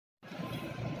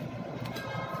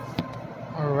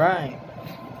Alright.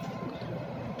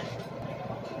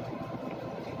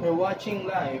 We're watching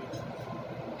live.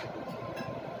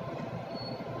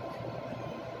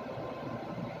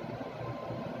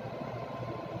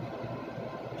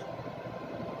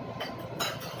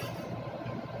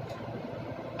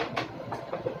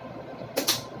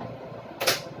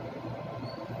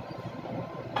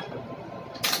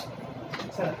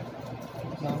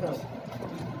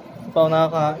 Pa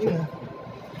nakakain.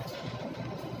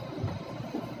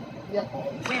 Yan.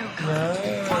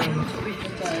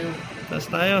 Taas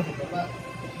tayo.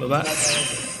 Baba.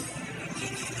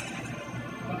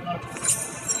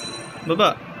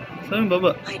 Baba. Saan yung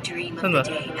baba? Saan ba?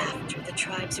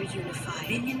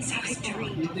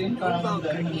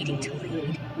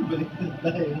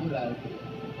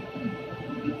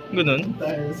 Ganun?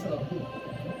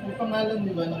 May pangalan,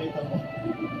 di ba, nakita mo?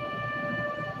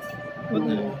 What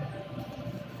the?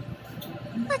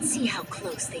 Let's see how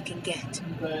close they can get.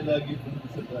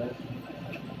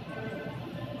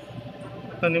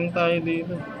 Tanim tayo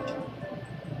dito.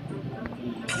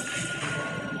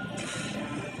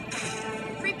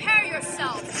 Prepare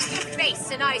yourself to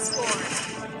face an ice form.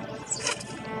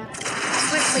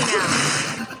 Swiftly now.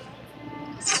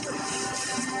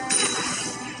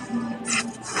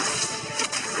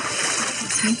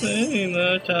 Okay,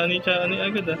 na chani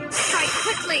agad ah. Strike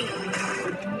quickly.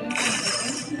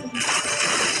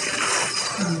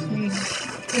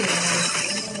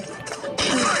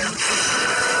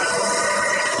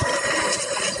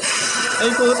 Ay,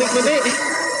 putik, mali.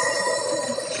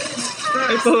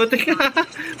 Ay, putik.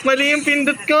 Mali yung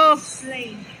pindot ko.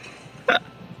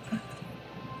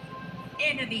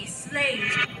 Enemy slain.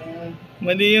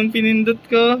 Mali yung pinindot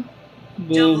ko.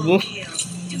 Bobo.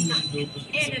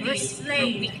 Enemy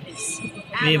slain.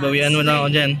 Hey, bawian mo na ako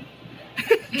dyan.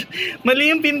 Mali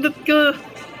yung pindot ko.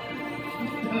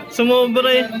 Sumobra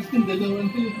eh.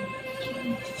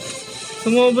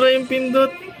 Sumobra yung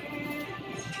pindot.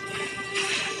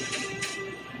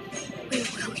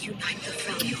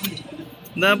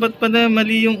 Dapat pala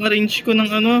mali yung arrange ko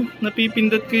ng ano.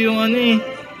 Napipindot ko yung ano eh.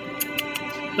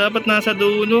 Dapat nasa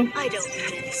dulo. I don't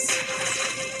miss.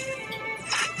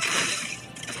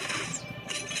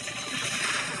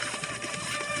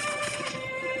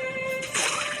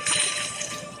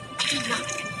 Do not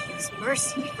confuse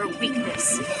mercy for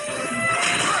weakness.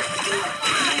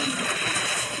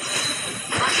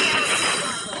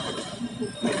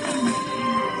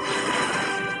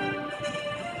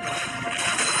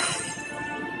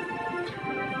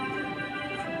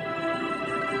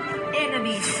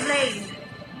 Enemy slain.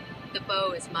 The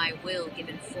bow is my will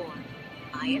given form.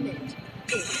 I am it.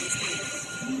 It is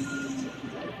me.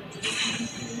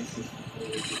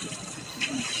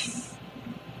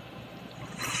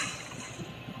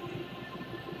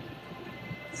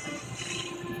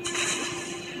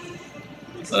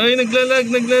 Ay,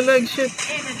 naglalag, shit.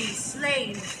 Enemy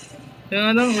slain. Kaya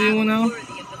nga lang, uwi mo na ako.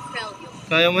 Worthy of the Freljord.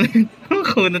 Kaya mo na yun.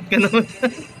 Kunat ka naman.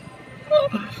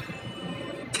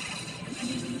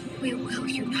 We will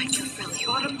unite the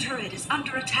Freljord. Bottom turret is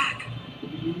under attack.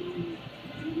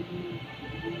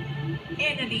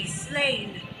 Enemy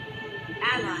slain.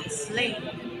 Ally slain.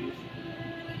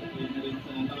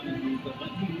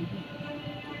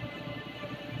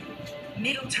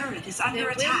 Middle turret is under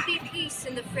attack. There will be peace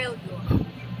in the Freljord.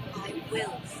 I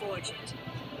will forge it.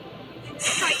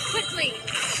 Strike quickly.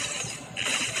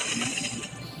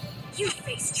 You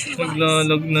face true eyes.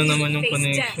 Maglalag na naman yung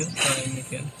connection. Timing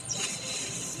yan.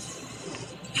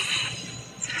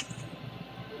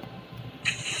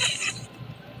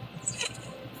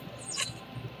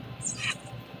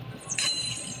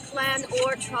 Clan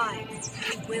or tribe,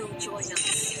 you will join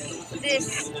us.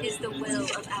 This is the will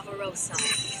of Avarosa.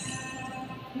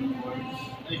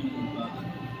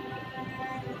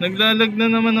 Naglalag na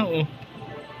naman ako.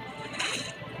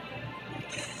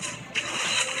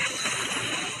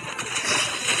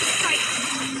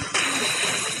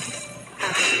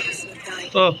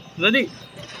 Oh, dali.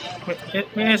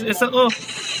 May SS ako.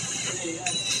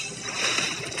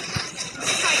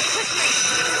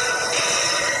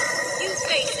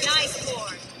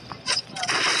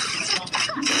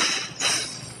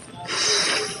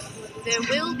 There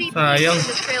will be sayang.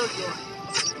 peace in the Freljord.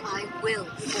 I will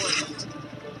forge it.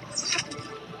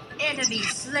 Enemy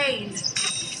slain.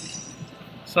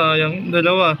 Sayang,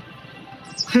 dalawa.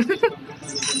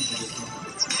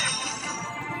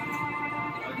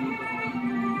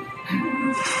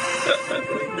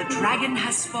 The dragon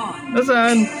has spawned.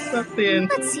 Nasaan? Sakto yan.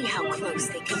 Let's see how close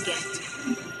they can get.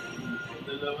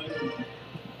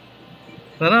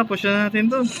 Tara, push na natin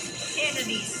to.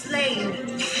 Enemy slain.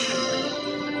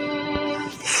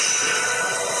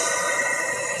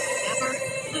 Ever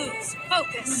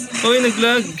Uy,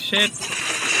 naglag. Shit.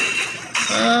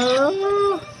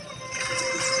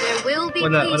 There will be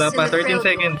Wala peace pa. in the 13 Freljord.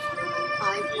 seconds.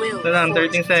 I will Ito lang,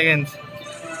 forge 13 it. seconds.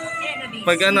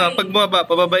 Pag bumaba,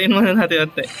 pababain mo na natin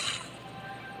ate.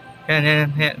 Yan.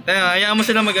 Tayo, hayaan mo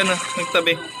sila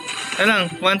magtabi. Tayo lang,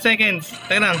 1 seconds.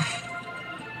 Tayo lang.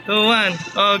 2, 1.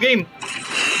 Oh, game.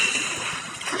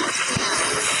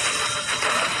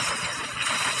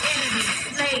 Enemy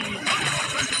slain.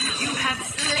 You have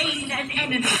slain an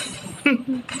enemy.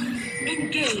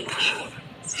 Engage.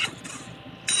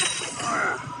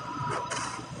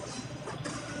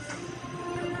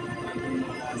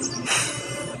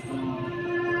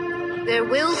 There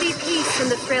will be peace in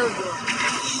the Freljord.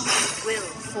 I will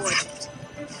forge it.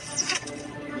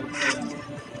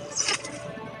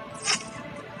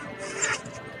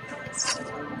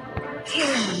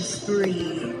 Killing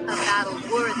spree. A battle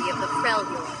worthy of the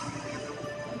Freljord.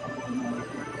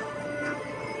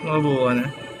 Mabubuo na.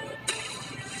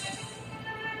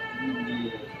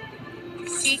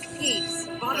 Seek peace.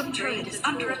 Bottom turret is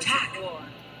under attack.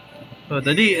 So,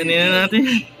 dali, ano na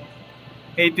natin?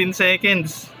 18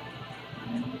 seconds.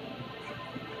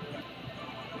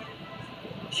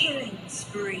 Killing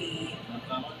spree.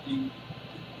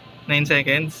 9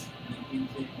 seconds.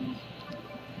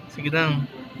 Sige lang.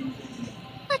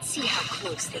 Let's see how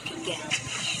close they can get.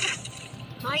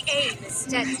 My aim is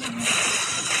steady.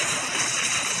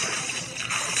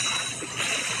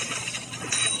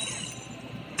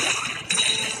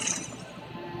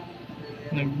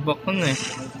 Nag-back na eh.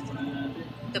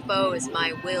 The bow is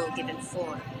my will given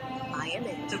form. I am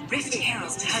it. The Rift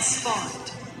Herald has spawned.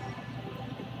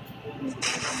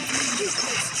 You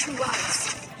face true eyes.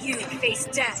 You face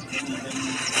death.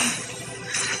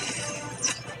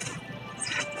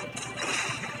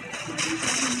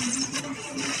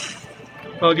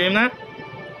 Oh, game na?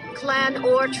 Clan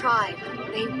or tribe,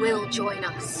 they will join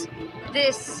us.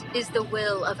 This is the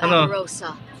will of Ano?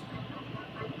 Amarosa.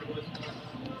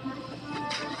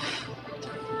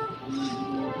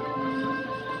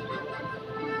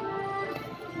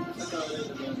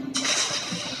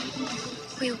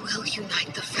 We will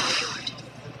unite the Freljord.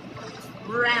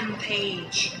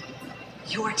 Rampage.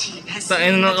 Your team has Tain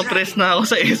slain the nakapress dragon. na ako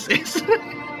sa SS.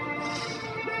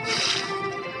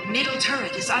 Middle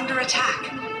turret is under attack.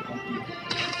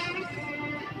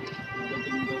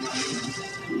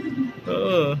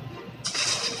 Oo.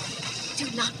 Do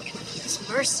not confuse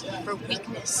mercy for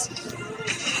weakness.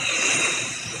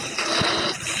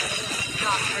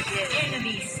 God forgive.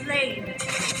 Enemy slain.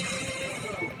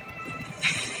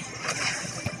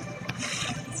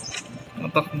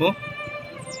 Natakbo.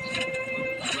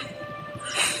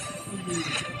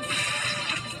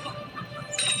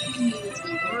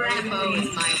 Rambo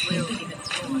is my will given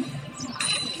form.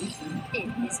 It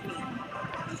is me.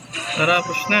 Tara,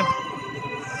 push na.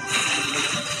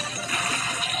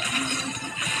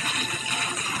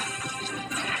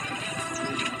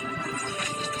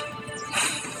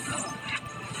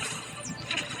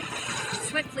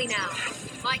 Swiftly now.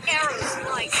 My arrows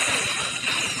fly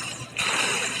straight.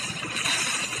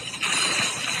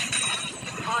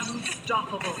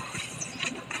 Unstoppable.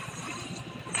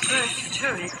 First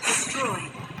turret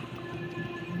destroyed.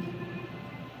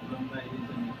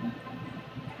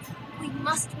 We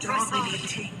must press on.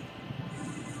 Dominating.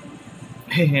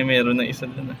 Meron na isa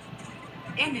doon.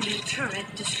 Enemy turret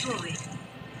destroyed.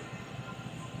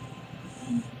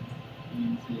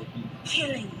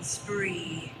 Killing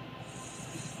spree.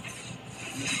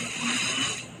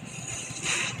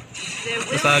 There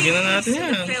will Basagin na be natin peace in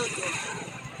yan. the Freljord.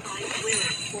 I will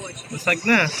forge it. Basag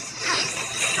na.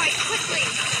 Strike quickly.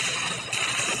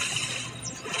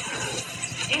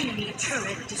 Enemy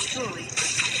turret destroyed.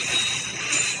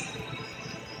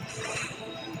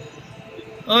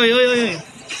 Oy.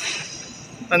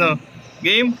 Ano?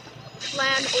 Game?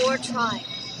 Clan or tribe,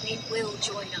 they will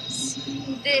join us.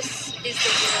 This is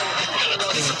the will of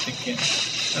Amarosa. Sige.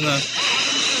 Ano?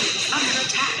 Under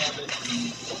attack.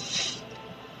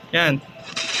 Yan.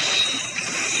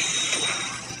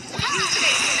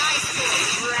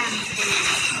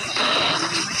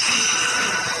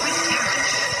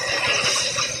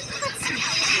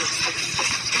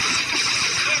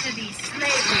 Enemy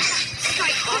slain.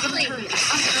 Strike Bottom quickly. turret is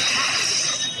under attack.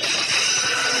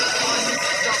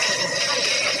 Unstoppable.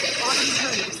 Bottom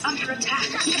turret is under attack.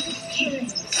 Killing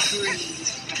spree.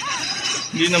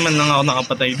 Hindi naman lang ako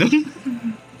nakapatay dun.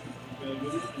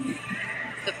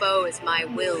 The bow is my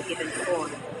will given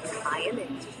form. I am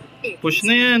it. Push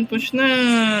na yan, push na.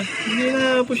 Hindi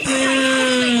na, push na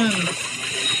yan.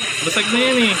 Basag na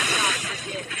yan eh.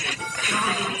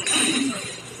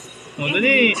 O,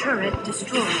 dali. Turret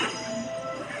destroyed.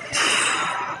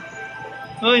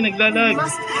 Hoy, naglalag.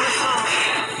 Must resolve.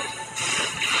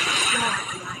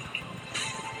 Godlike.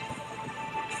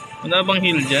 Wala bang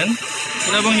heal dyan?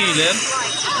 Wala bang healer?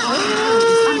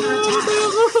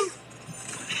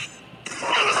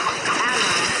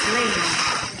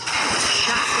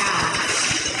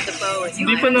 The bow is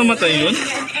Hindi pa namatay yun?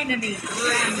 An enemy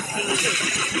rampage.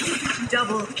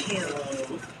 Double kill.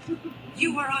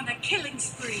 You were on a killing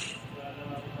spree.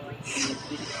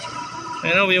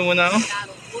 Ayun na, uwi muna ako.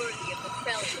 battle worthy of the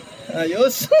Freljord.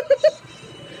 Ayos.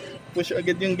 Push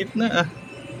agad yung gitna ah.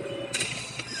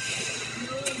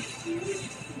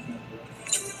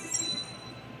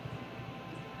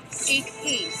 Seek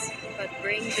peace, but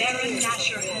bring Baron victory.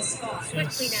 Nashor has fought.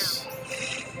 Quickly now.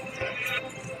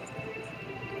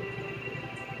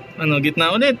 Ano, gitna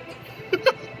ulit.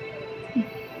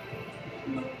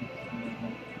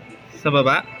 Sa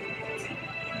baba?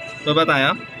 Baba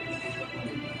tayo?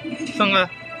 Saan ka?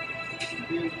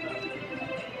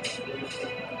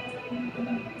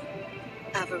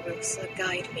 Avarusa,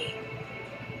 guide me.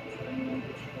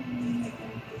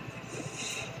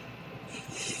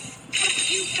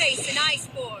 You face an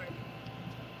iceborne.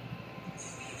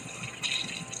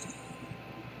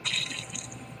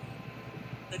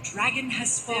 The dragon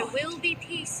has There fought. will be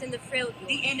peace in the Freljord.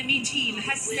 The enemy team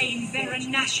has slain Baron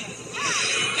Nashor.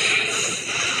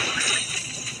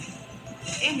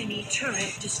 Enemy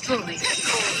turret destroyed.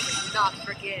 Always not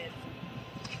forgive.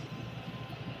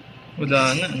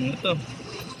 Wala na. Ano to?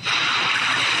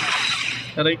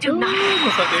 Aray ko,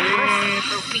 masakit.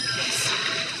 For weakness.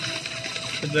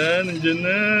 Wala, nandiyan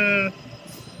na.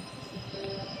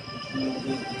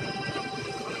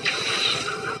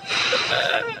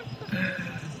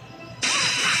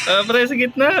 Pre, sa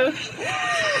gitna.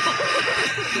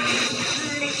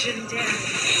 Legendary.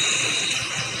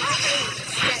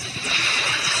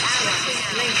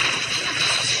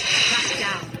 Shut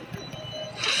down.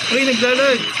 Uy,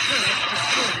 naglalag.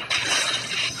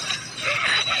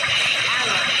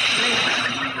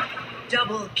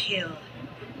 Double kill.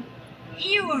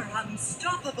 You are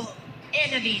unstoppable.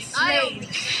 Enemy I only slain. need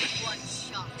one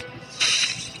shot.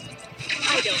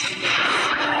 I don't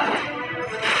miss.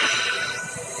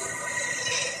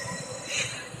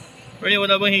 Uy,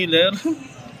 wala bang healer?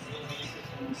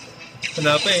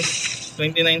 Wala pa eh.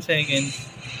 29 seconds.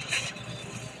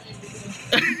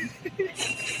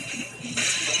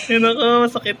 Yun ako,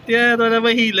 masakit yan. Wala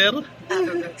bang healer?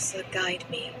 Avarusa, guide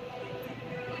me.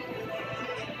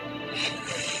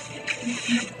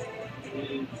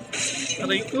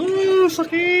 Aray ko,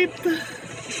 sakit.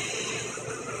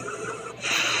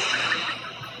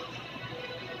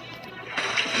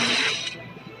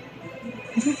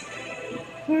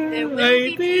 There will Ay,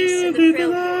 be peace in the dito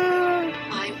Freljord. na.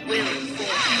 I will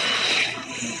forge.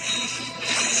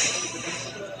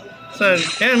 Saan?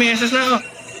 Ayan, may SS na ako.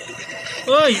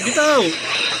 Uy, bitaw.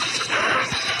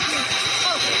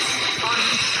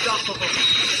 Unstoppable.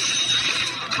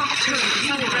 Top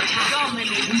turret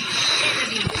dominating.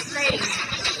 Enemy slain.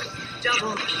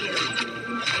 Double kill.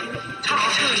 Top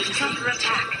turret is under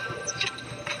attack.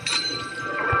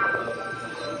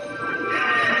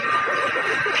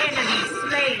 Enemy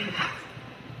slain.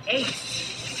 Ace.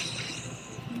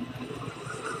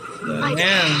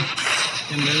 Ayan.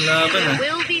 Yun yung laban ah.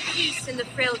 There will be peace in the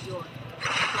Freljord.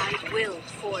 I will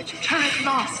forge it. Turret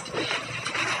lost.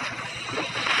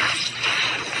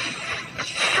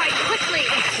 Fight quickly!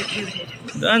 Executed.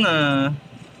 Daan ah.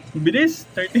 Bilis,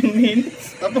 13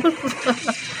 minutes. Tapos.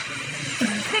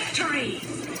 Victory.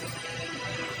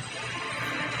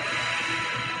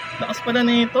 Lakas pala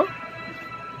na ito.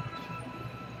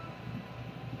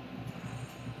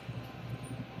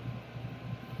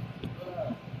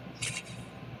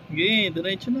 Sige,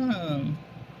 diretso lang.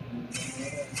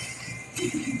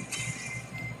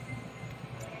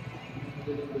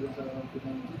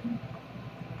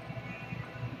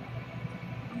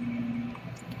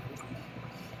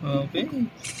 Okay.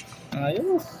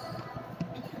 Ayos.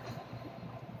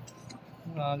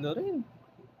 Nalo rin.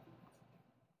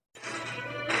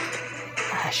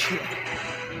 Ashe.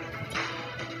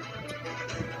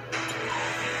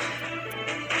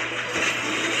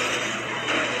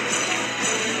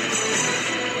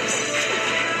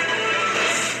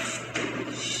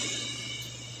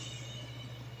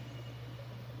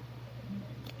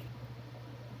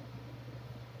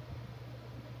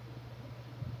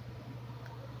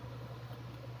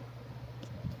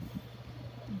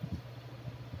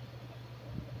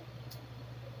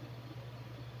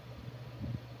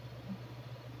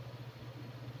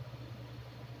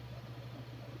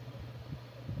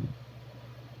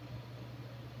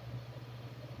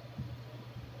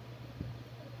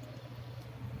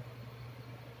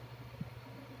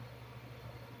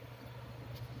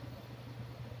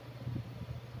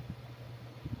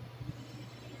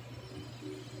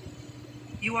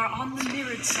 You are on the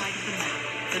mirrored side of the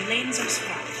map. The lanes are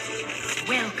spread.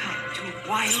 Welcome to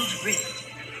Wild Rift.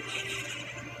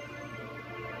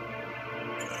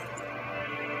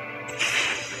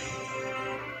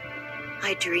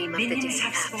 I dream of the Minions day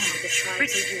have after spawned. the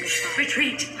tribes are unified.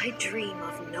 Retreat! I dream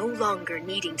of no longer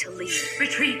needing to leave.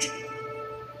 Retreat!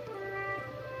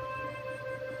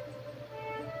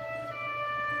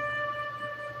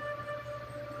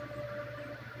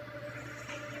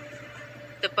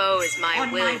 The bow is my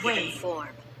On will my given way. form.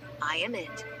 I am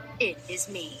it. It is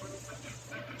me.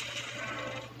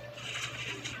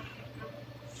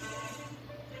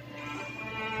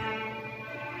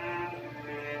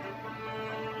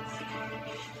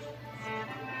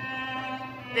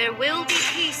 There will be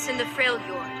peace in the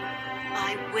Freljord.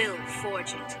 I will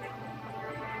forge it.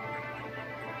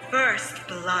 First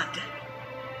blood.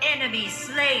 Enemy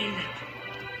slain.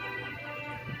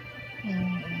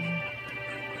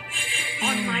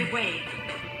 On my way.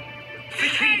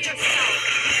 Retreat!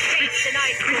 Face an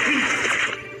ice.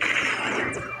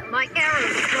 My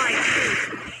arrows fly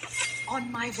true.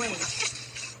 On my way.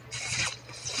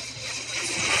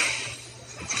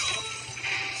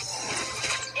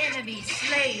 Enemy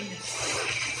slain.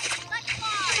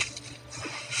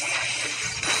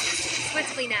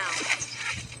 Swiftly now.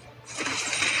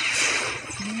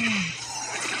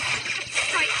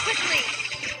 Strike quickly.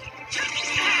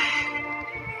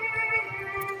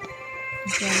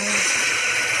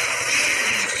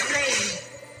 Slain.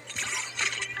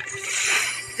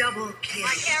 Double kill.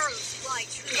 My arrows fly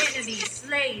true. Enemy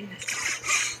slain.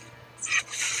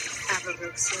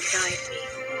 Avarux will guide me.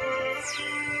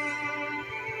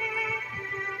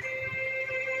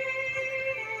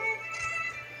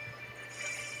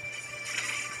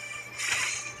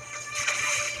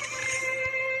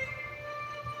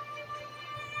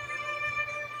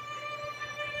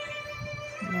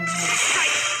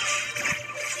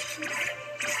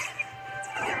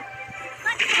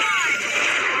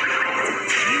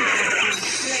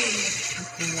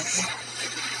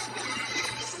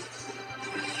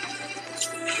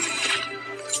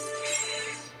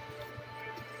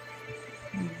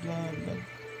 Naglalag.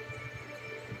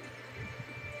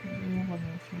 Ayoko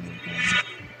na siya.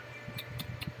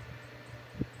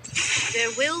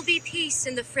 There will be peace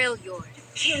in the Freljord.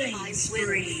 Killing I will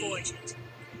spree. forge it.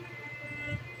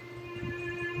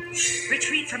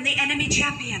 Retreat from the enemy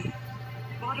champion.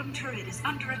 Bottom turret is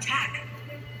under attack.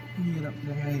 Hirap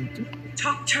na nga ito.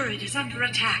 Top turret is under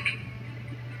attack.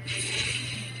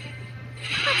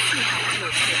 Let's see how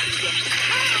close they can get.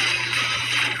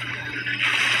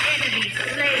 Enemy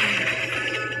slain.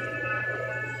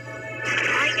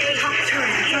 My aim. Top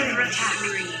turret is under attack.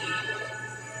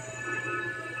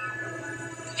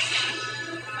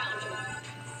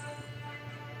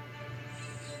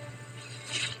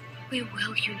 We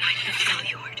will unite the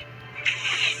Freljord.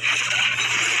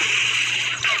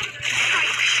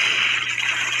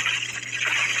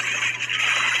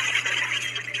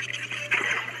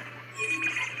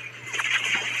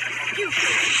 You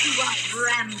face you are.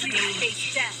 Rampage. You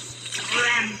face death.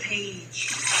 Rampage.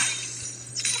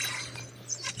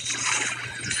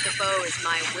 The bow is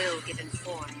my will given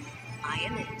form. I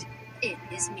am it. It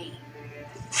is me.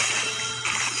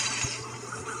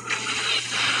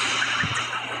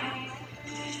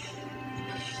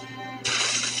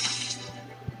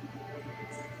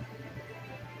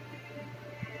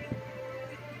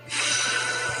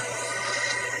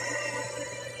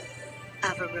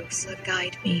 Avarosa,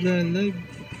 guide me. Naglalag.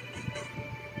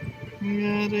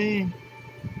 Nangyari.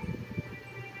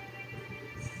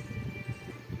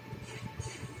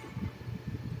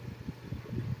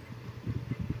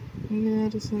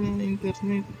 Nangyari sa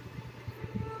internet.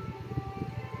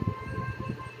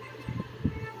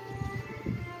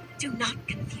 Do not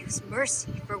confuse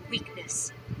mercy for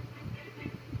weakness.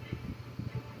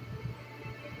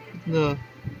 No.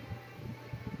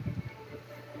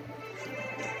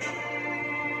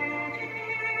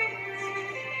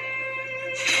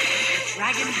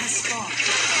 Dragon has spawned.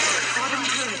 Bottom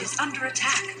turret is under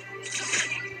attack.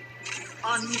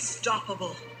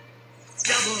 Unstoppable.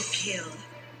 Double kill.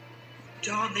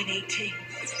 Dominating.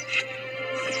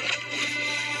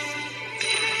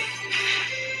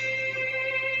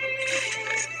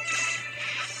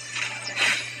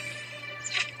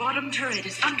 Bottom turret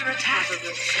is under attack.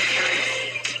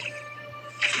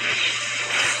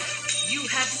 You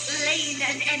have slain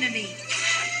an enemy.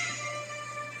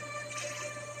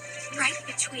 Right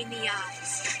between the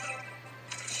eyes.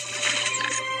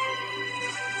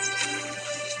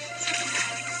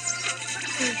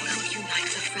 Who will unite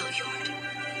the Freljord?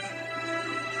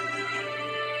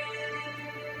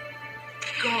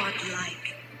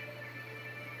 Godlike.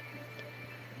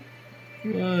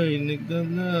 Ay,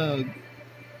 nagdalag. Do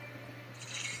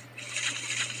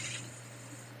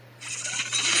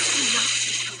not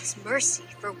refuse mercy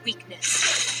for weakness.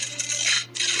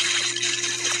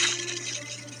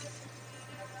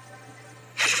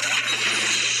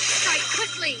 Strike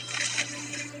quickly!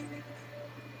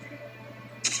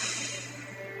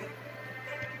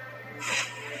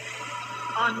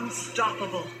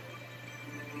 Unstoppable.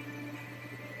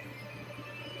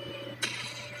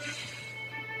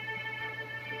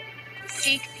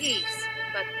 Seek peace,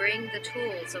 but bring the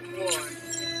tools of war.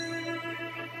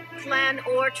 Clan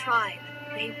or tribe,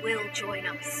 they will join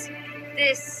us.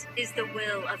 This is the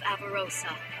will of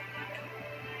Avarosa.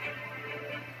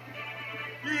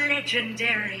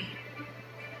 Legendary.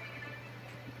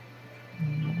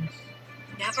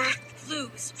 Never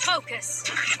lose focus.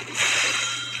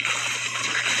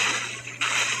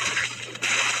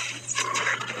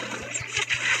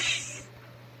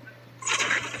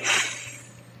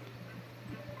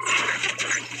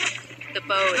 The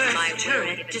bow is my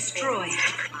turret will destroyed.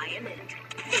 I am it.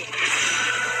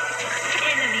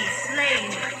 Enemy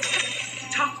slain.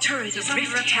 Top turret is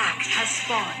under attack. Has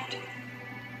spawned.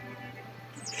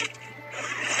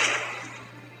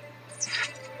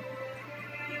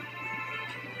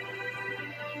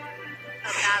 A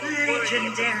battle worthy of the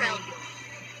Legendary. Freljord.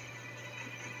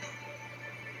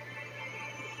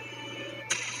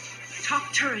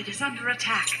 Top turret is under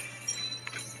attack.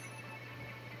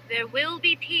 There will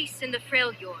be peace in the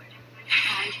Freljord.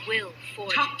 I will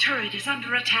forge Top it. turret is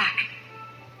under attack.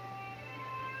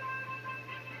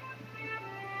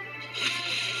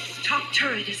 Top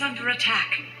turret is under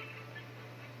attack.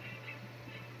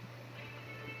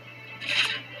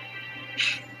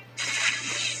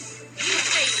 You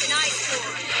face an ice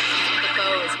sword. The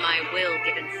bow is my will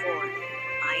given forth.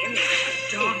 I am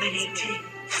it. Dominating.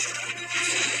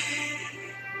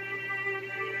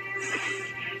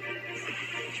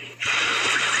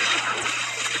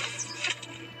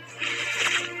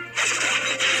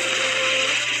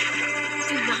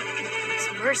 Do not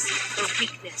confuse mercy for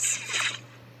weakness.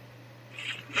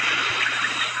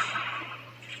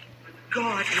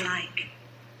 Godlike.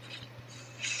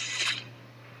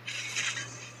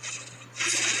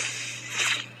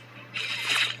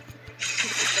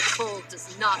 The cold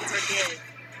does not forgive.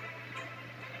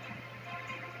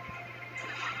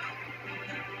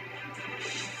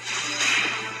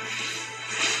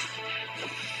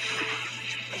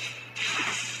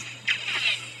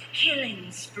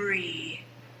 Killing spree.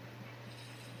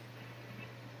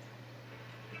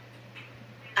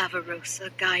 Avarosa,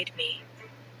 guide me.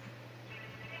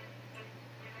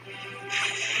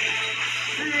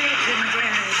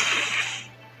 Legendary.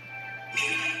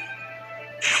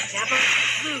 Never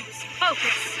lose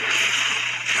focus.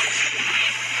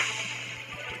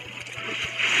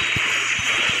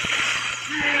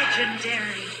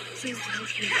 Legendary. We will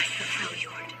unite the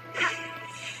Freljord.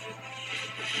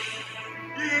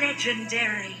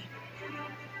 Legendary.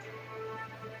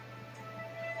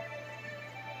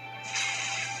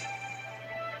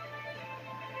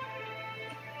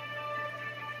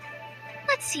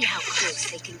 Let's see how close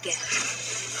they can get.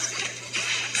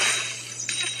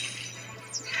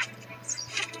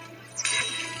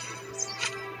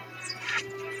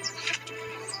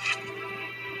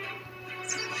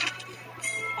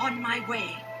 On my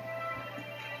way.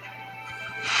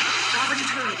 Robin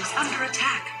turret is under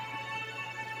attack.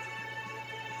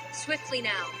 Swiftly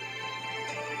now.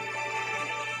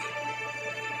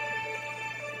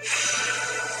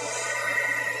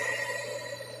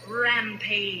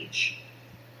 Rampage.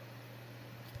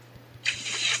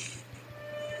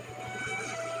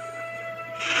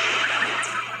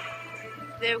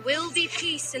 There will be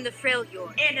peace in the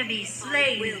Freljord. Enemy I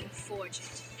slain. will forge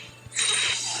it.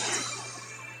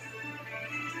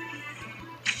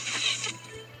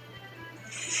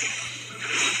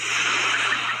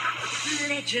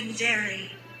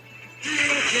 Legendary.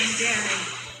 Legendary.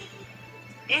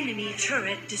 Enemy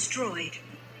turret destroyed.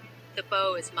 The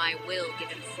bow is my will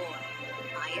given form.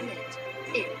 I am it.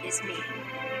 It is me.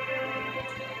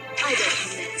 I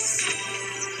don't miss.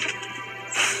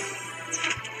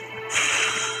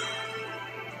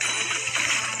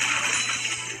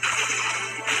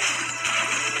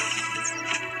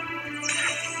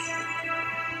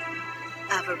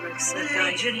 Avarosa, guide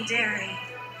me. Legendary.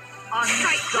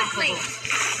 Strike quickly! Unstoppable.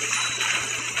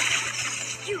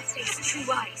 You face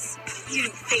true ice. You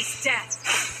face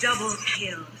death. Double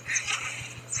kill.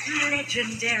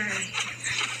 Legendary.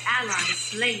 Ally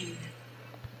slain.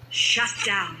 Shut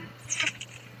down.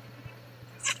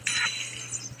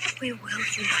 We will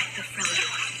unite the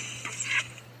Freljord.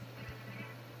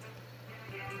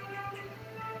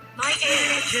 My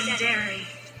aim Legendary.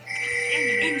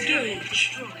 Engage.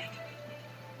 Destroyed.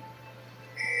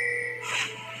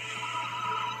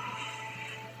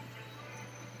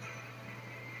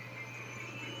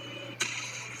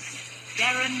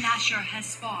 Baron Nashor has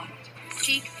spawned.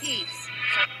 Seek peace,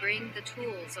 but bring the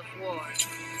tools of war.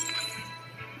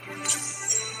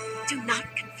 Do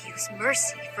not confuse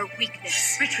mercy for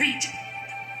weakness. Retreat.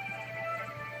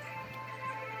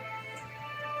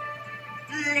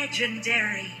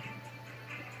 Legendary.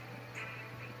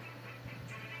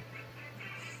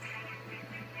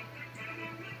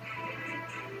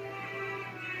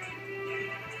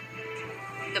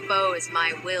 The bow is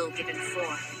my will given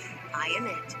form. I am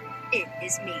it. It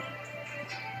is me.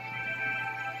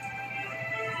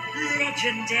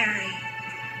 Legendary.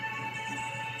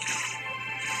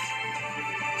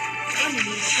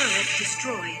 Enemy turret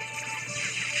destroyed.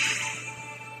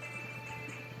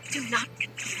 Do not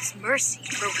confuse mercy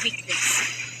for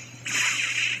weakness.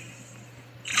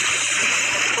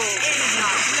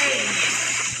 Enemy slain.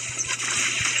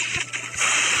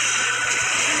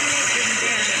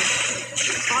 Legendary.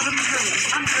 Bottom turret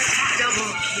is under attack.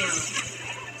 Double kill.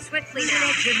 Swiftly now.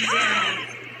 Legendary.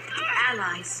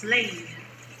 Ally slain.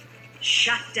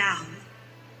 Shut down.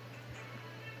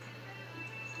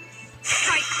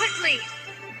 Strike quickly.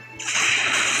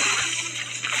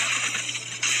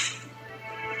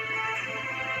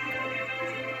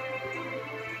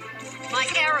 My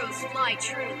arrows fly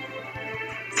true.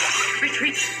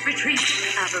 Retreat. Retreat.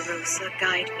 Avarosa,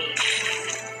 guide me.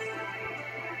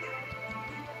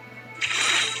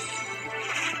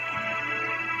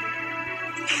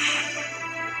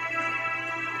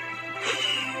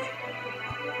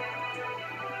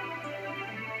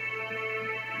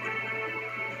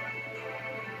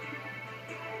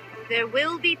 There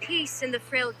will be peace in the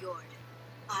Freljord.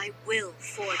 I will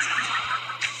forge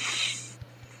it.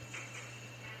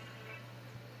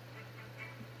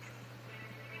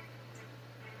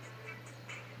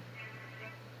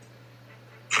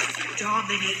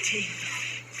 Dominating.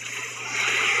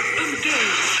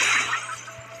 Engage.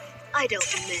 I don't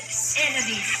miss.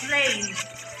 Enemy slain.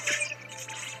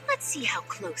 Let's see how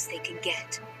close they can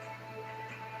get.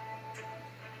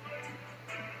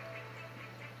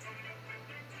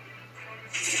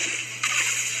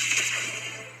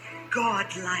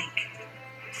 Godlike.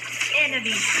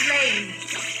 Enemy slain.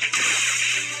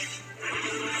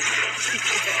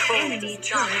 Enemy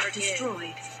turret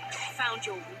destroyed. Found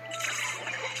your weakness.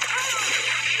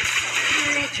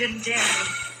 Legendary.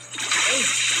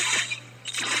 Ace.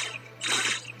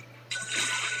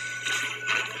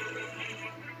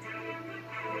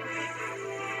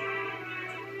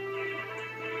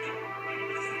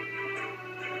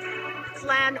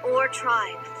 Clan or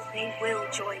tribe, they will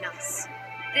join us.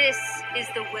 This is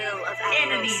the will of Avarosa.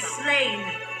 Enemy slain.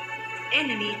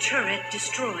 Enemy turret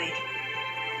destroyed.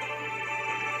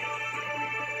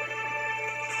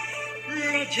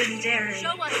 Legendary. Show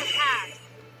us a path.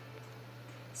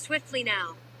 Swiftly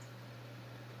now.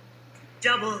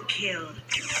 Double kill.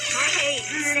 My aim is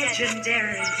steady.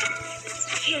 Legendary.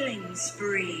 Killing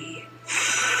spree.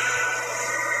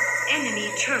 Enemy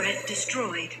turret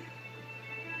destroyed.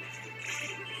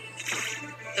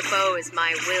 The bow is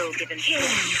my will given Killing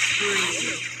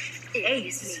form. spree.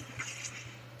 Ace.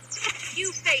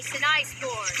 You face an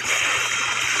iceborn.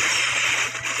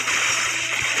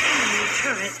 Enemy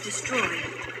turret destroyed.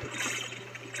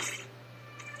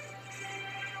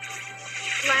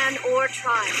 Clan or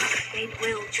tribe, they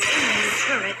will join Enemy us.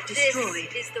 turret destroyed.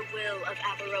 This is the will of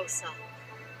Avarosa.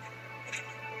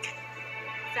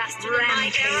 Faster than my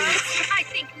Rampage. arrows? I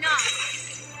think not.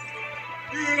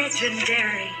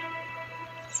 Legendary.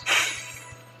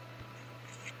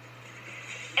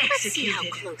 Let's see how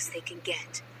Executed. close they can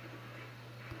get.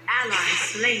 Ally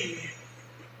slain.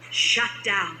 Shut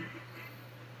down.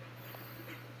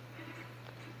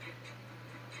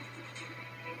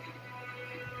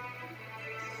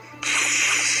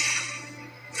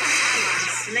 Ally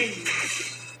slain.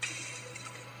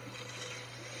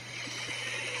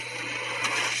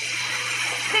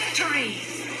 Victory!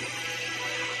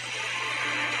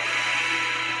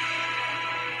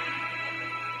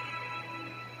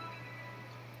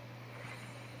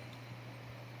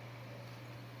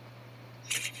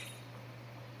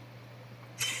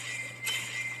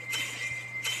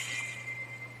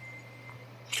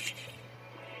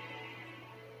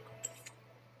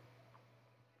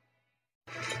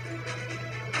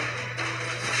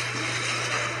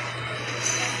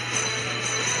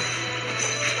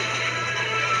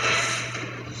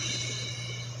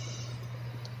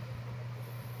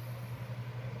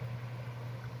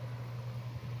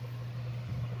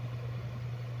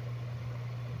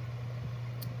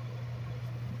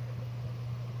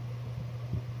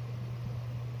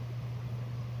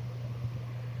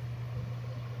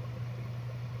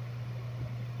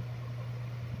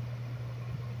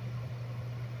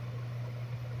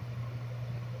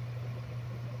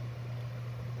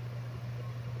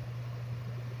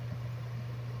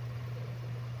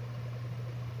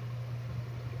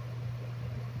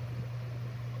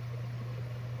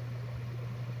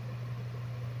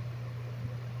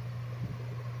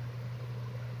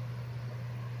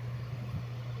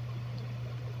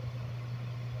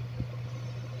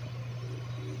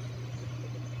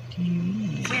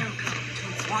 Welcome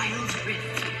to Wild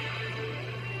Rift.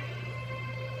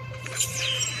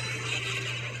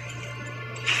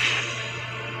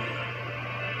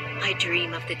 I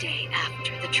dream of the day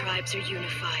after the tribes are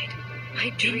unified.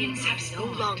 I dream Minions have of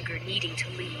no spawned. longer needing to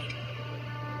lead.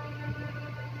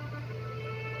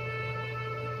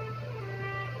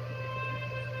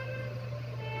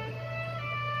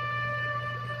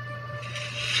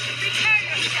 Prepare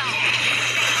yourself!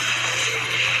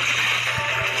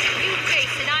 You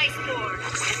face an iceborne!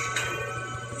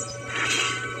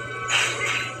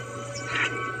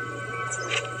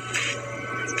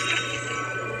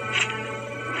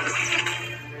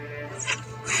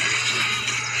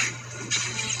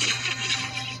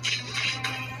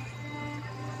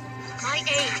 My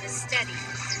aim is steady.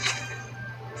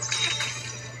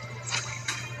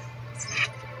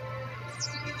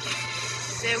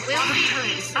 There will be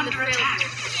peace in the under attack.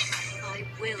 Trailblazer. I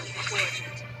will forge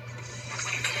it.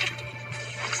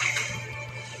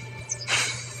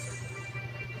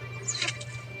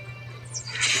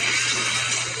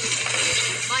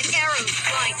 My arrows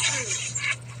fly true.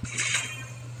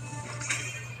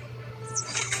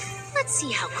 Let's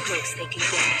see how close they can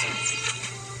get.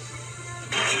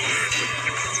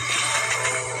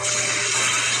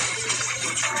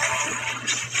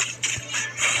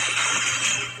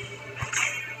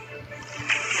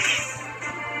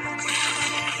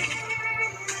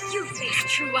 You face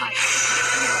true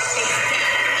ice. You face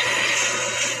death.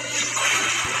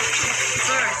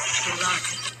 First blood.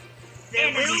 There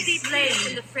Enemy will be peace slain.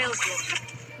 in the Trailblazer.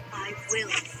 I will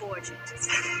forge it.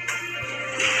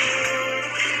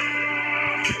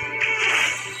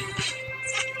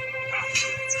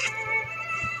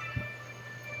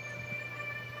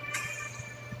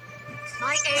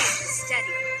 My aim is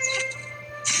steady.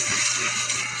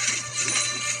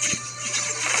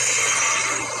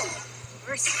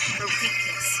 Mercy for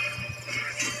weakness.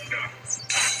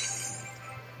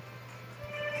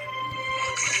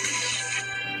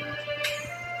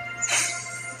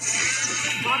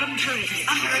 Bottom turret is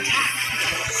under attack.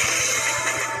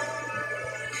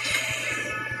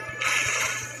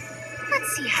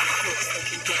 Let's see how close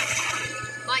they can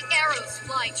get. My arrows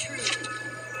fly true.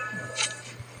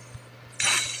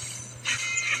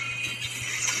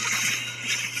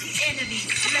 Enemy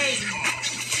slain.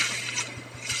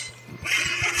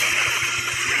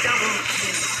 Double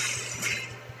kill.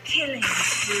 Killing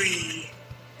spree.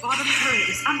 Bottom turret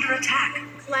is under attack.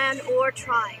 Clan or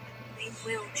tribe, they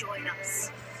will join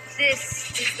us.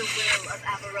 This is the will of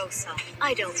Avarosa.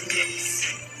 I don't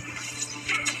miss.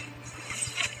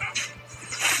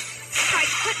 Strike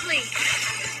quickly!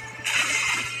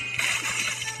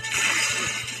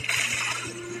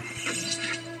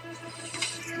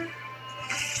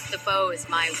 The bow is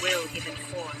my will given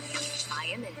form. I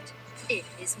am it. It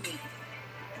is me.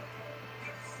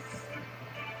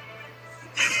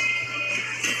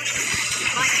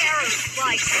 My arrows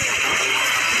fly true.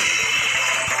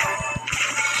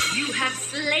 You have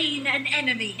slain an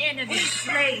enemy. Enemy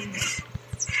slain.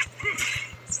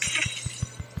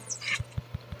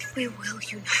 We will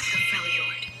unite the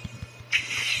Freljord.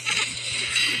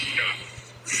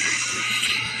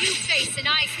 You face an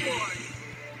iceborne.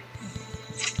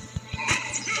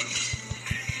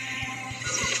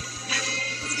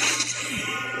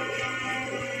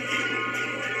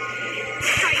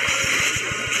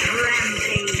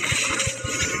 Rampage.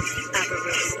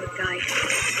 Avarosa guide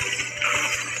me.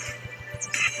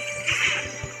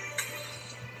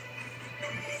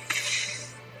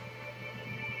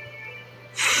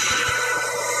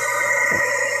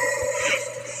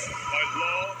 By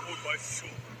law or by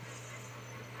sword?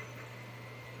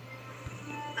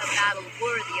 A battle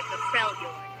worthy of the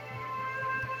Freljord.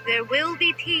 There will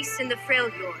be peace in the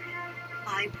Freljord.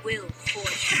 I will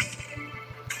forge it.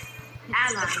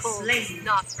 Ally The cold slain. does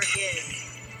not forgive.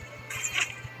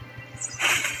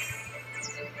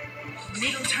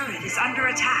 Middle turret is under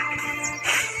attack.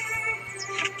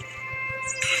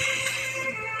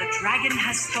 The dragon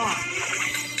has spawned.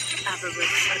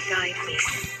 Avarosa guide me.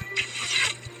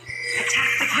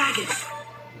 Attack the dragon.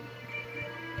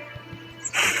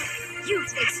 You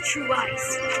face true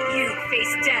ice. You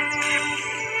face death.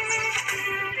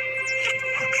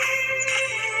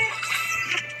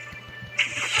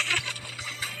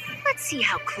 Let's see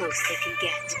how close they can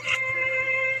get.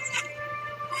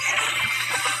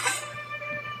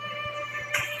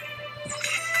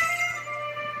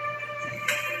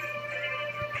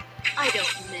 I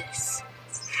don't miss.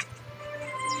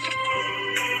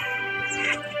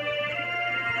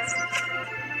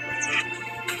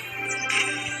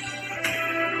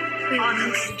 We will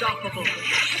Unstoppable.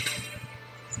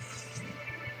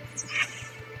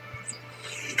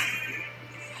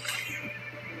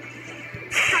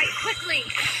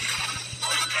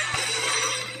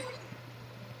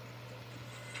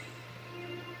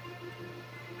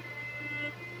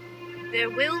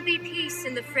 There will be peace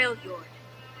in the Freljord.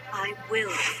 I will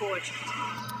forge it.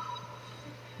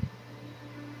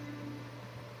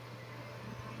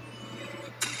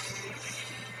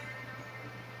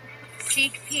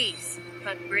 Seek peace,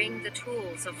 but bring the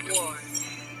tools of war.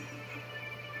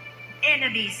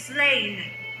 Enemy slain.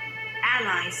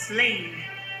 Ally slain.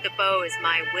 The bow is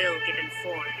my will given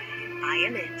form. I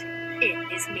am it.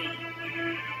 It is me.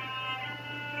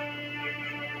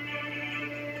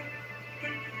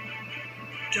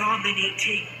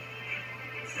 Dominating.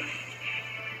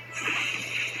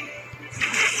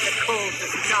 The cold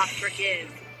does not forgive.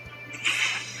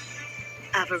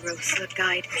 Avarosa,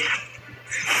 guide me.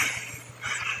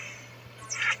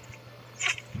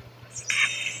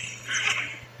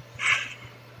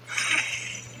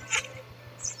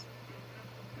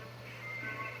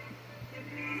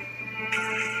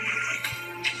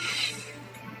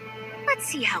 Let's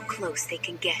see how close they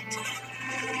can get.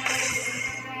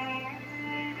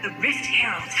 The Rift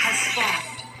Herald has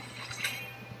spawned.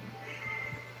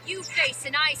 You face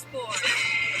an iceborne.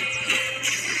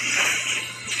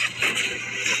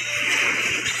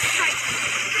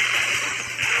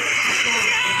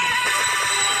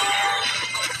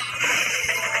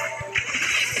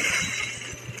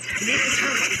 Middle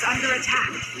turret is under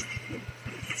attack.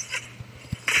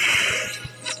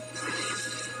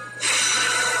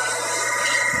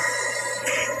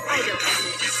 I don't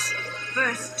miss.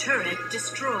 First turret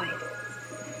destroyed.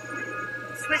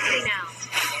 Swiftly now.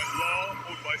 My law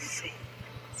or my sword.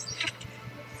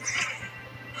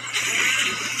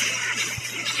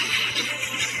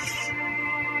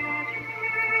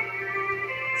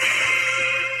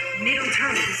 Middle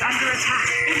turret is under attack.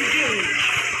 Engage.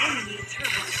 Enemy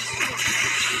turret destroyed.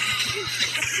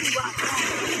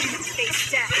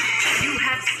 Face death. You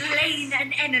have slain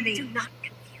an enemy. Do not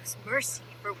confuse mercy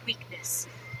for weakness.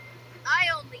 I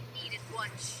only needed one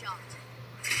shot.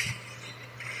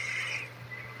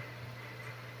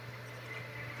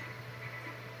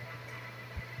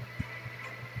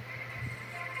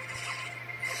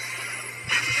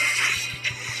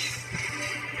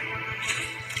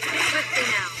 Swiftly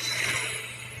now.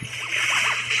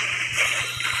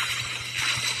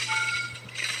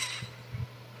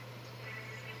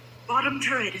 Bottom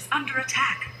turret is under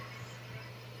attack.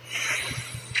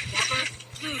 Never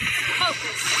lose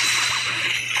focus.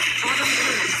 Bottom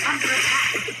turret is under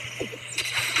attack.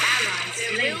 Allies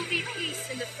There slain. will be peace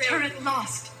in the Turret Freljord.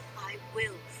 lost. I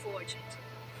will forge it.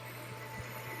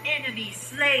 Enemy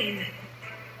slain.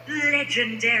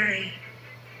 Legendary.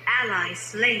 Ally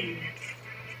slain.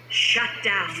 Shut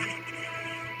down.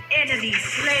 Enemy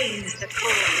slain. The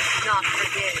cold does not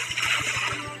forgive.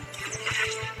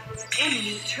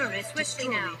 Enemy turret Swiftly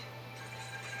destroyed. now.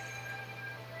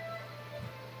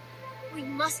 We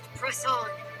must press on.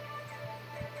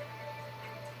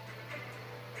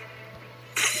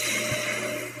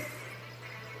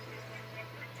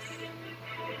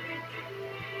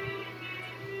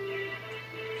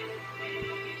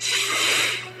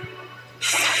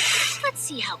 Let's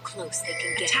see how close they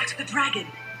can get. Attack the dragon.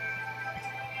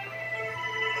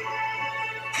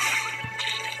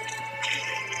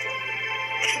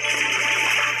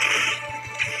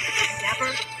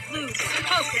 Never lose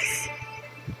focus.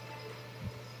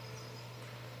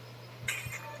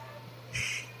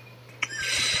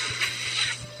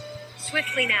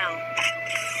 Swiftly now.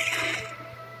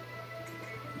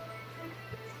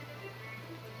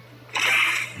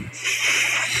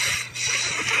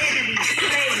 Enemy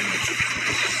slain.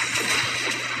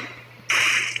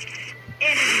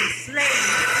 Enemy slain.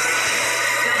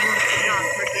 Double Not kill.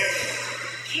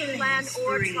 forgive. Killing Plan or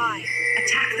spree. try.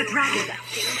 Attack the dragon.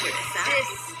 This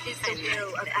is the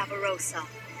will of Avarosa.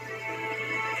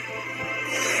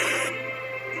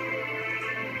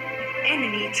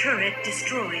 Enemy turret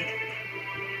destroyed.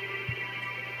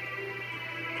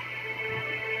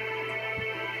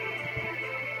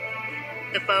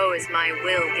 The bow is my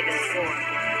will given form.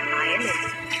 I am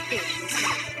it. It is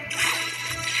me.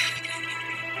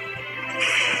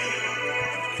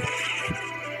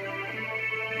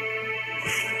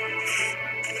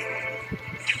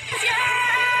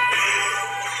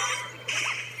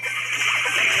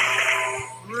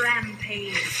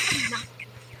 Rampage. Do not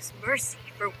confuse mercy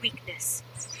for weakness.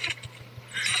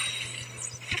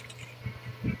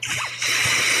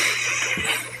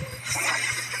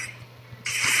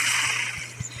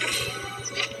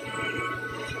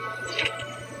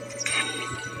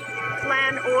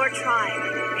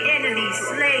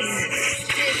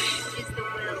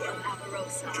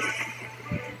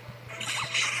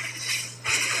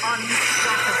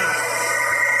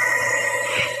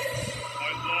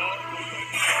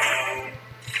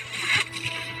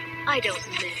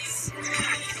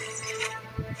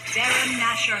 Baron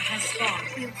Nashor has spawned.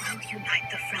 We will unite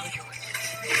the Freljord.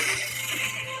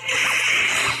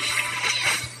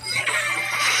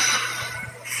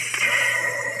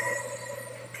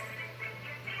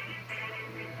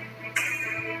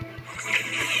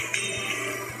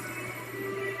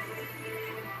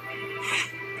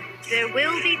 There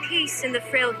will be peace in the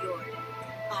Freljord.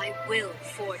 I will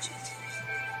forge it.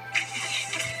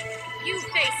 You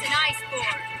face an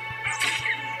iceborne.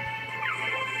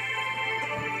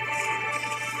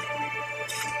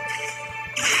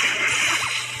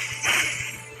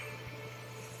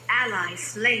 Ally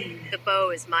slain. The bow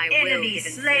is my will Enemy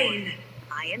given slain. form.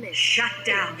 I am it. Shut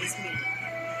down. It is me.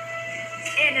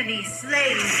 Enemy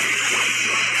slain.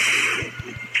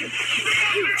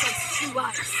 You face two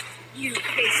eyes. You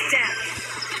face death.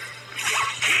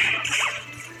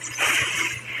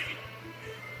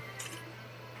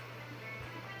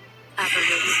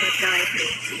 Avarosa guide me.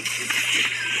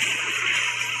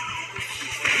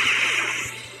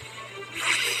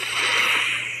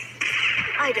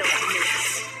 I don't miss.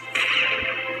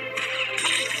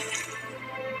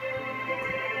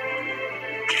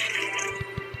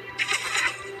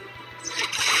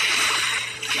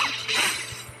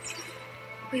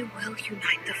 We will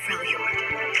unite the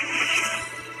Freljord.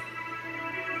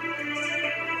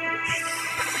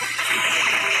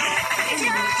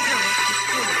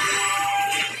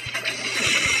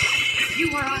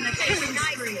 You are on a killing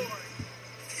spree.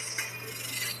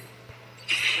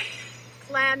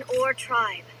 Clan or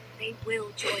tribe, they will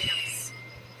join us.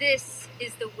 This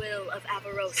is the will of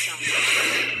Avarosa.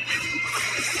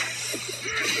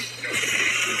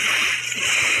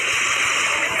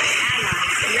 Ally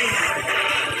slain.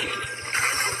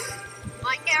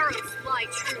 My arrows fly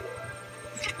true.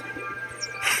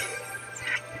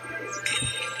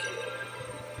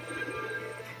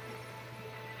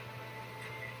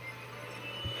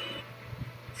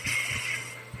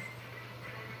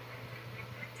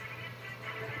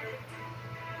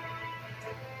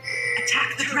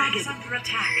 Attack the dragon. Under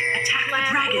attack. Attack the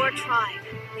Clan dragon. or tribe,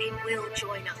 they will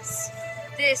join us.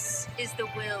 This is the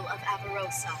will of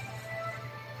Avarosa.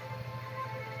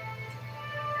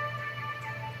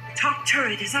 Top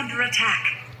turret is under attack.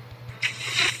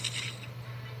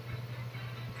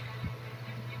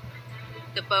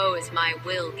 The bow is my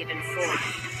will given form.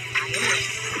 I am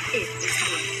it. It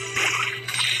is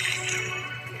me.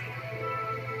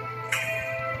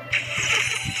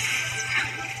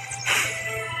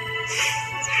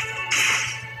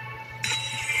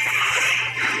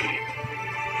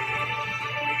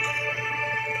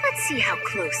 Let's see how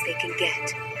close they can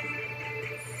get.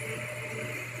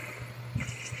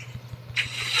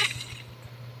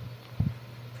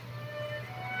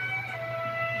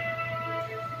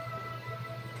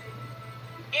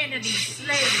 Enemy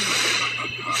slain.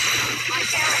 My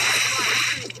arrows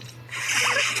fly true.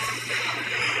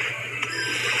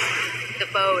 The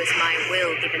bow is my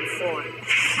will given form.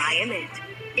 I am it.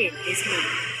 It is me.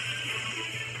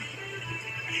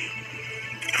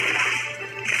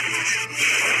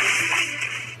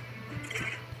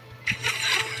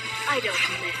 I don't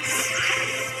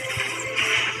miss.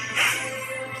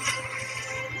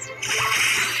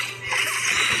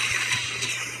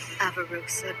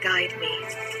 Avarosa, guide me.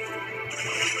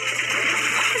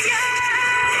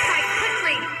 Fight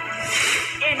quickly!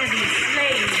 Enemy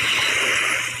slain.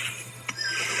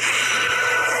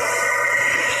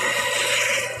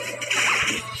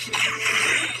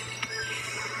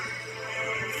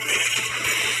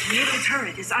 Middle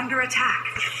turret is under attack.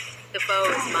 The bow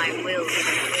is my will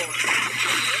given form.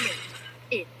 I am it.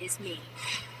 It is me.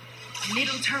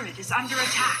 Middle turret is under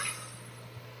attack.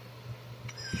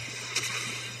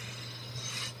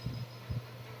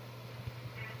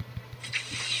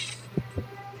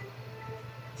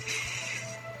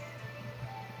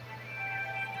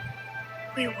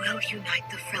 We will unite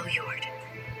the Freljord.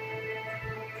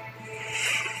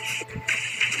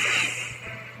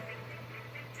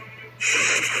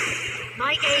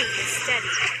 My aim is steady.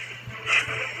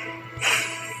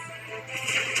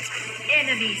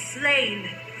 Enemy slain.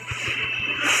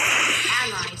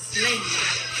 Ally slain.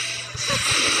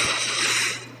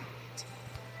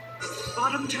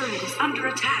 Bottom turret is under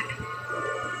attack.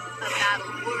 A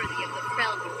battle worthy of the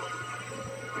Freljord.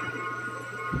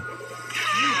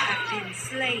 You have been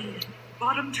slain.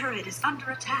 Bottom turret is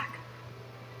under attack.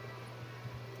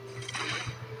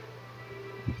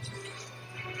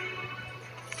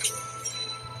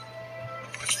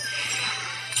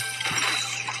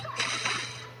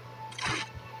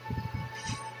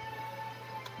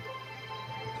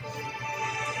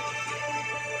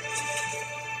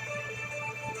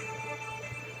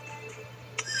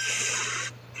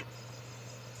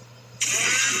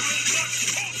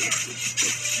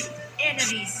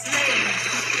 Enemy slain.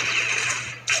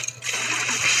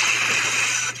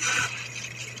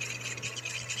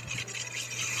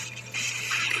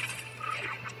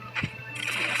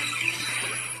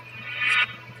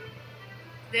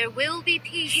 There will be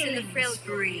peace in the Killing frail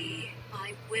spree.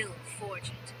 I will forge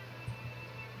it.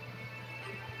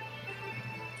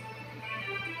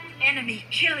 Enemy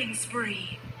killing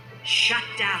spree. Shut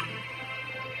down.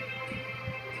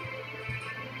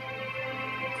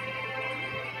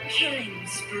 Killing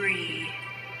spree.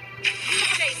 You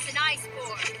face an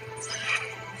iceborne.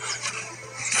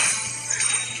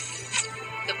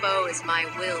 The bow is my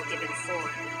will given form.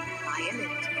 I am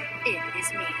it. It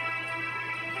is me.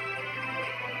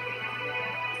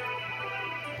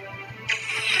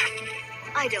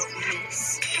 I don't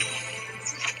miss.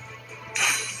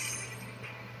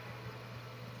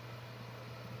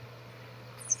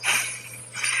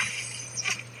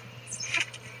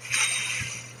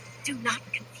 Do not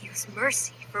confuse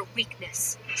mercy for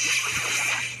weakness.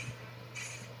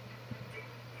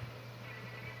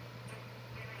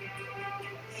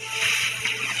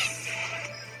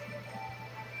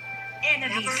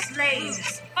 Enemy Never slain.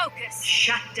 lose focus.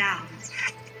 Shut down.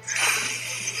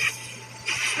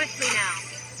 Quickly now.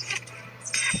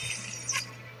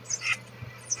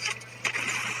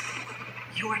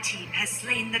 Your team has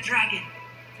slain the dragon.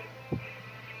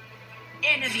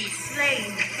 Enemy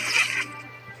slain.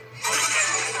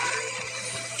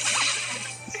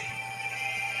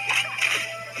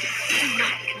 Do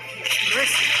not confuse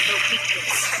mercy for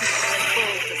weakness. The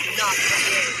goal does not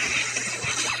forgive.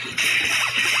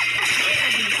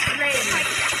 Enemy slain.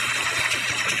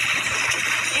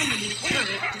 Enemy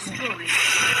turret destroyed.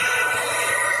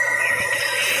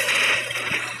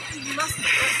 You must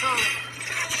press on.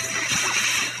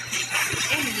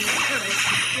 Enemy turret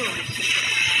destroyed.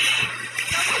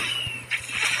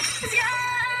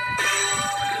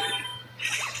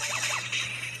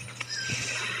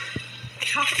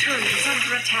 Top turret is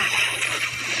under attack.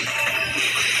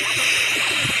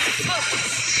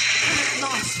 Turret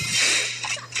lost.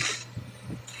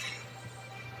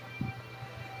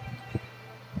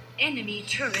 Enemy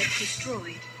turret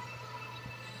destroyed.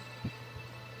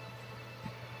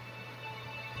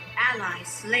 Ally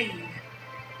slain.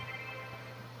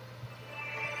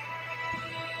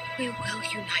 We will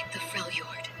unite the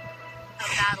Freljord.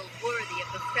 A battle worthy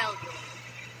of the Freljord.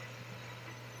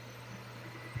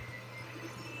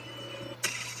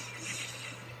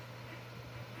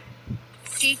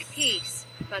 Seek peace,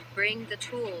 but bring the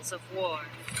tools of war.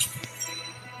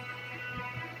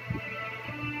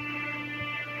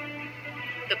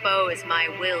 The bow is my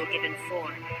will given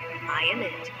form. I am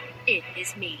it. It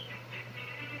is me.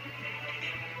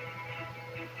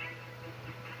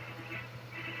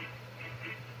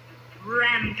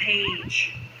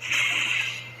 Rampage.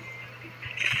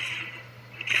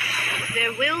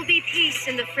 There will be peace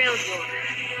in the Freljord.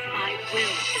 I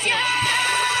will.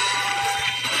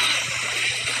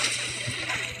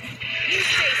 You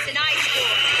face an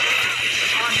iceborne.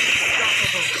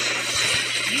 Unstoppable.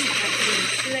 You have been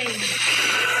slain.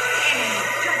 Enemy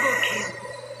double kill.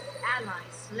 Ally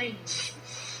slain.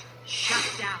 Shut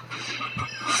down.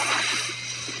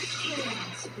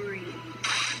 Killing spree.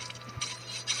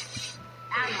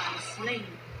 Ally slain.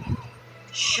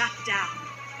 Shut down.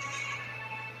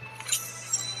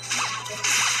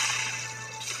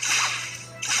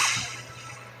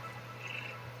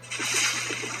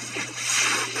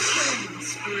 Killing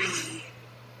spree.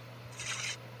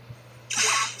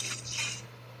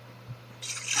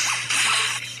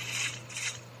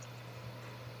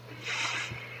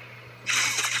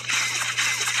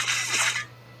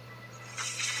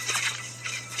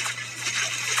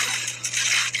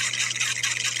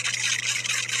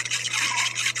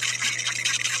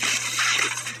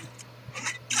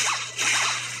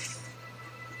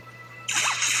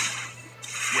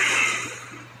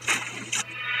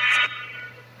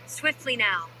 Swiftly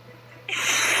now.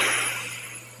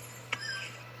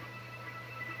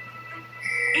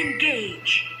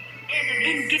 Engage.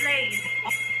 Enemy slain.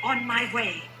 On my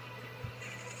way.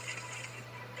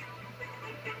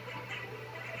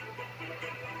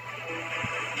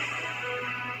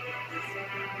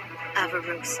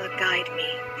 Avarosa, guide me.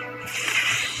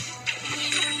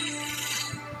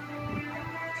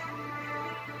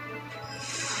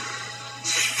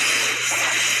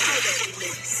 I don't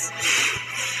miss.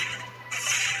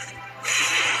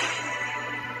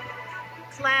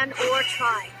 Clan or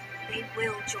tribe, they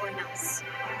will join us.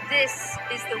 This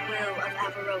is the will of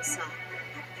Avarosa.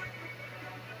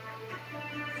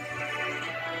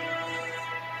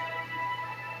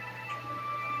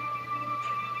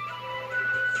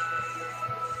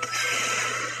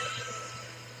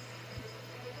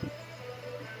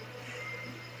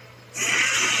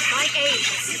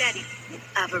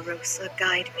 Barbarossa,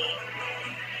 guide me.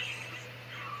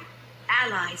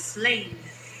 Ally slain.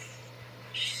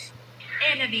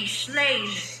 Enemy slain.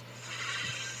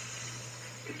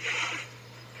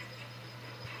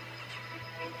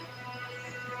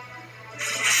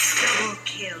 Double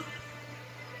kill.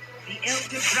 The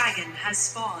Elder Dragon has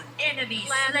spawned. Enemy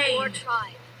Clan or slain.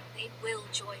 tribe, they will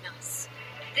join us.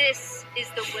 This is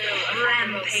the will of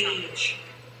Barbarossa. Rampage.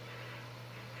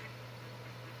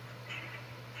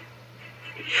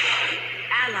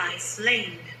 Ally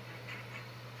slain.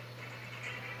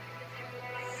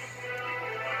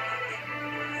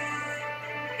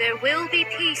 There will be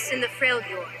peace in the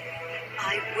Freljord.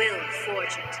 I will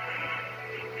forge it.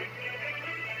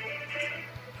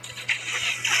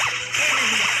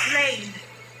 Enemy slain.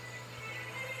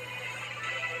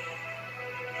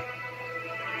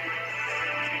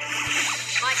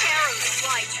 My arrows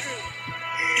fly true.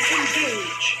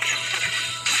 Engage.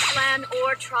 Clan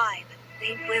or tribe,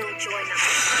 they will join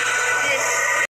us. This